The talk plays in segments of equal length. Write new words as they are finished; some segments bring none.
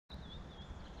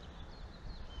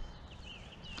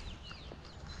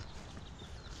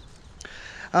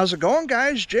How's it going,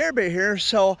 guys? Jerry here.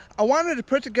 So I wanted to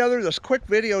put together this quick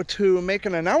video to make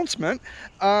an announcement.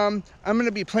 I'm going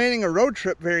to be planning a road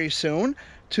trip very soon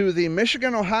to the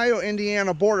Michigan, Ohio,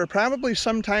 Indiana border, probably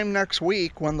sometime next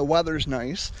week when the weather's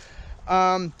nice.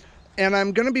 And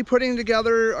I'm going to be putting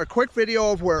together a quick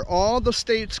video of where all the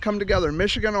states come together,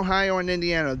 Michigan, Ohio, and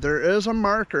Indiana. There is a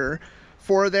marker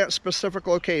for that specific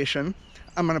location.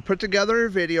 I'm going to put together a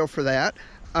video for that.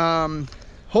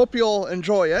 Hope you'll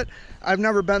enjoy it. I've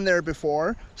never been there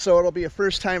before, so it'll be a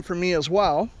first time for me as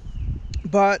well.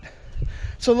 But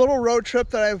it's a little road trip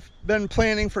that I've been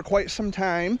planning for quite some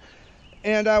time,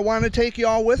 and I want to take you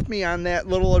all with me on that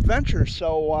little adventure.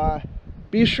 So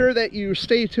be sure that you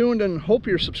stay tuned, and hope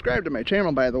you're subscribed to my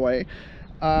channel, by the way.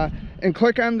 And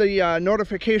click on the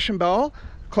notification bell,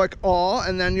 click all,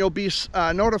 and then you'll be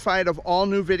notified of all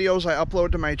new videos I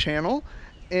upload to my channel.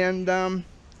 And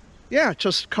yeah,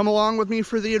 just come along with me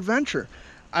for the adventure.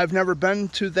 I've never been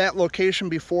to that location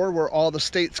before where all the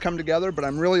states come together, but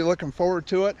I'm really looking forward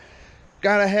to it.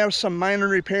 Gotta have some minor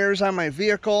repairs on my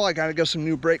vehicle. I gotta get some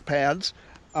new brake pads.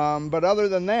 But other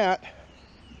than that,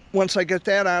 once I get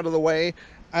that out of the way,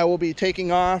 I will be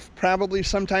taking off probably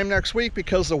sometime next week,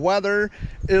 because the weather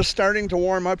is starting to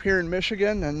warm up here in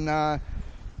Michigan, and I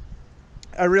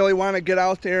really want to get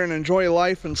out there and enjoy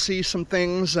life and see some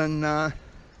things. And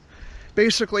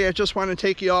basically, I just want to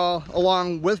take you all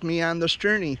along with me on this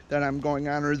journey that I'm going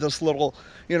on, or this little,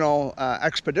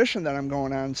 expedition that I'm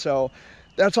going on. So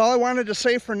that's all I wanted to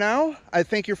say for now. I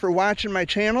thank you for watching my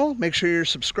channel. Make sure you're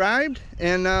subscribed,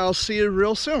 and I'll see you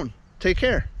real soon. Take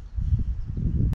care.